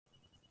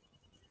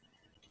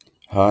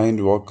Hi,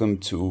 and welcome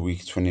to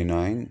week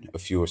 29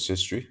 of US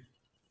history.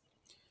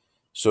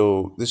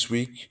 So, this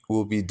week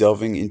we'll be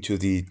delving into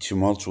the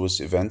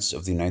tumultuous events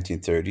of the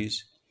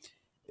 1930s,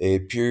 a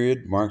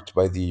period marked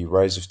by the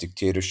rise of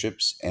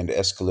dictatorships and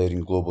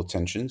escalating global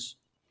tensions.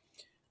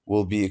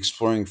 We'll be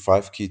exploring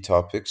five key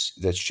topics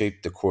that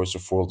shaped the course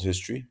of world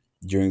history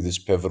during this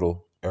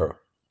pivotal era.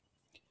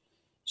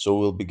 So,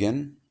 we'll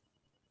begin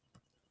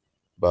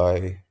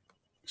by,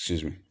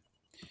 excuse me,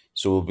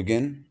 we'll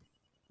begin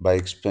by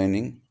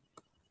explaining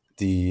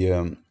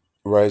the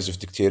rise of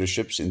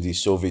dictatorships in the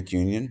Soviet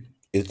Union,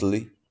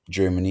 Italy,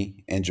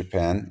 Germany, and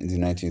Japan in the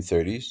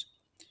 1930s.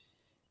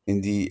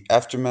 In the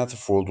aftermath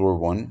of World War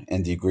I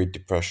and the Great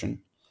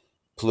Depression,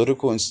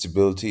 political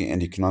instability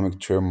and economic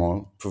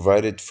turmoil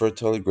provided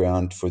fertile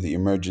ground for the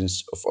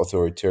emergence of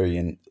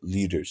authoritarian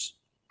leaders.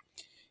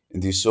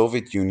 In the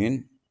Soviet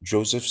Union,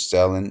 Joseph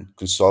Stalin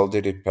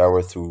consolidated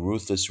power through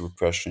ruthless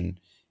repression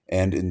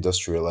and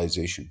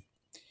industrialization.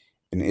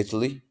 In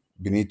Italy,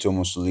 Benito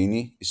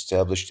Mussolini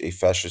established a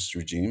fascist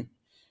regime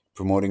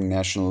promoting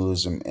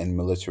nationalism and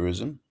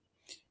militarism.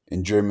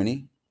 In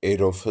Germany,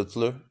 Adolf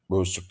Hitler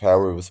rose to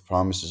power with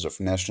promises of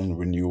national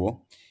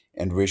renewal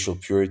and racial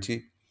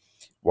purity,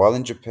 while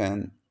in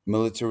Japan,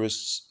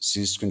 militarists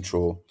seized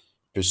control,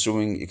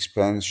 pursuing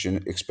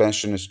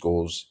expansionist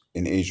goals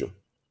in Asia.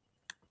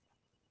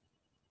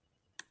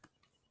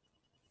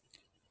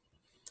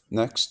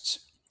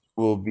 Next,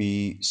 we'll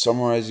be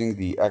summarizing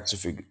the acts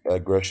of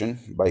aggression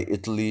by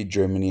Italy,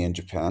 Germany, and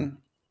Japan.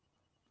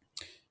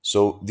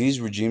 So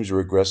these regimes were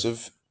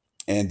aggressive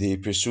and they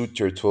pursued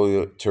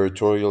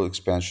territorial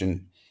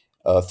expansion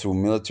through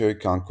military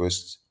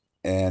conquest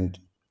and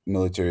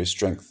military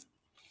strength.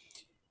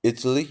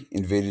 Italy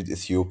invaded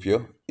Ethiopia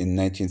in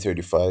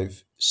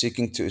 1935,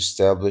 seeking to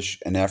establish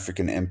an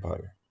African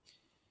empire.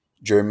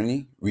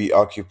 Germany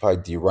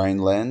reoccupied the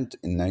Rhineland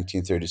in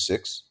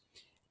 1936,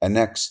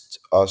 annexed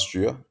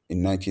Austria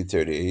in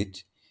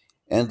 1938,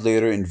 and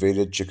later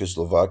invaded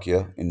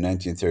Czechoslovakia in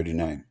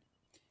 1939.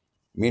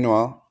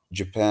 Meanwhile,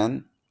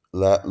 Japan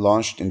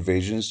launched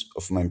invasions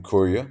of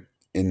Manchuria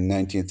in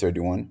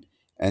 1931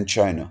 and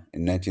China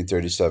in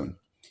 1937,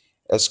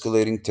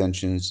 escalating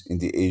tensions in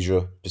the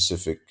Asia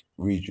Pacific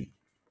region.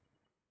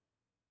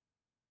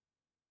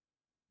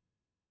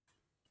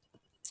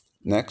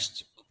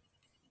 Next,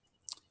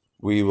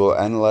 we will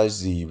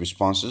analyze the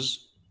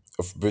responses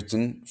of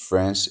Britain,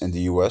 France, and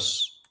the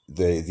US,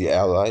 the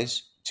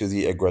Allies, to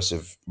the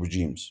aggressive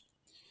regimes.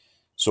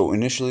 So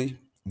initially,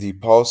 the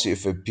policy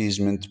of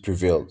appeasement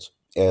prevailed,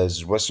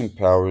 as Western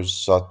powers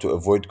sought to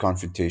avoid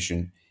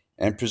confrontation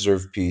and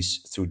preserve peace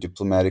through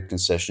diplomatic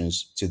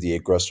concessions to the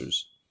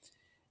aggressors.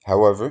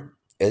 However,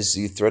 as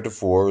the threat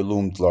of war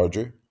loomed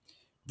larger,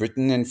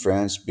 Britain and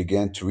France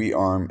began to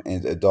rearm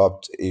and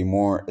adopt a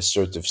more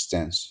assertive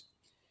stance.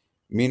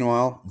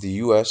 Meanwhile, the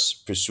US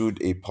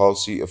pursued a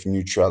policy of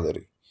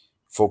neutrality,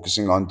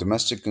 focusing on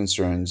domestic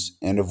concerns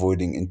and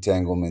avoiding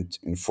entanglement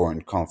in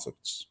foreign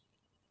conflicts.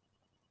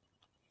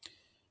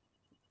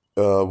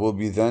 We'll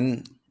be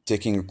then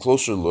taking a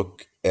closer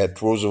look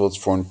at Roosevelt's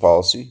foreign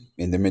policy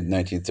in the mid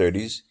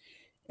 1930s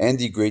and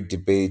the great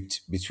debate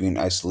between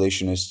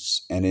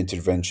isolationists and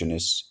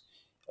interventionists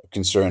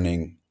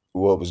concerning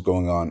what was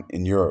going on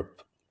in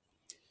Europe.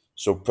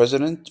 So,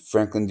 President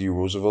Franklin D.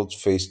 Roosevelt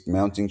faced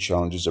mounting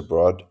challenges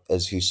abroad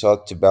as he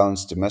sought to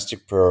balance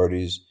domestic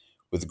priorities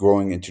with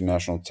growing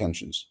international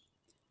tensions.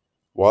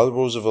 While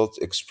Roosevelt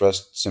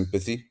expressed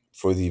sympathy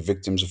for the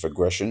victims of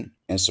aggression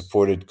and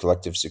supported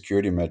collective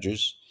security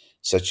measures,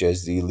 such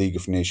as the League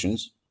of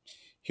Nations,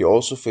 he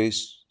also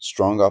faced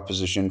strong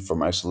opposition from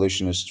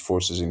isolationist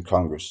forces in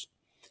Congress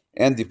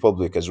and the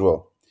public as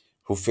well,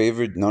 who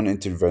favored non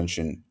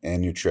intervention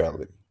and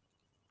neutrality.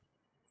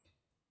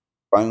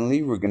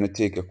 Finally, we're going to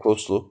take a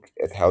close look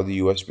at how the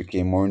US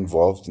became more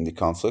involved in the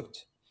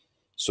conflict.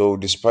 So,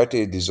 despite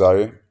a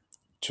desire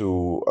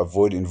to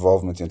avoid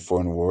involvement in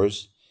foreign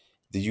wars,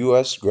 the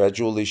US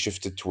gradually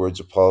shifted towards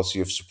a policy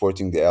of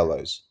supporting the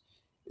Allies,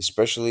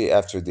 especially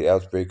after the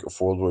outbreak of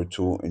World War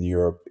II in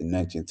Europe in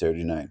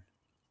 1939.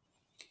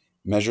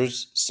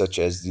 Measures such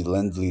as the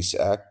Lend Lease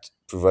Act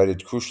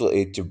provided crucial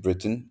aid to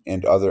Britain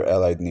and other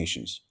Allied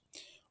nations,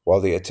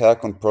 while the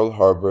attack on Pearl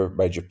Harbor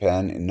by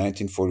Japan in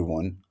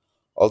 1941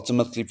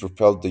 ultimately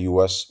propelled the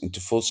US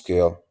into full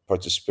scale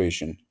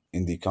participation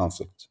in the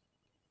conflict.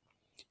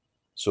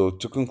 So,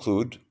 to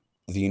conclude,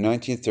 the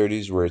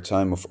 1930s were a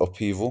time of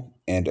upheaval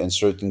and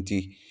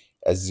uncertainty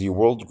as the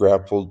world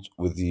grappled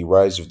with the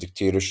rise of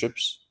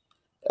dictatorships,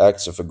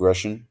 acts of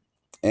aggression,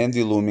 and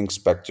the looming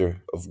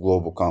specter of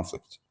global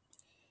conflict.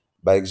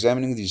 By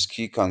examining these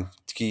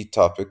key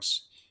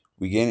topics,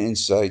 we gain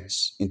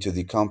insights into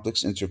the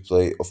complex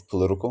interplay of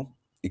political,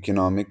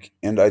 economic,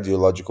 and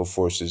ideological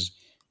forces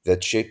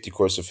that shaped the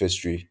course of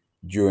history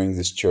during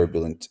this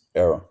turbulent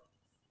era.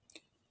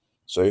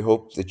 So I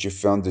hope that you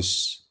found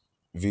this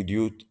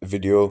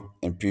video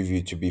and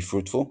preview to be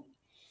fruitful.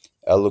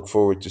 I look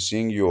forward to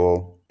seeing you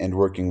all and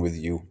working with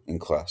you in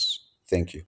class. Thank you.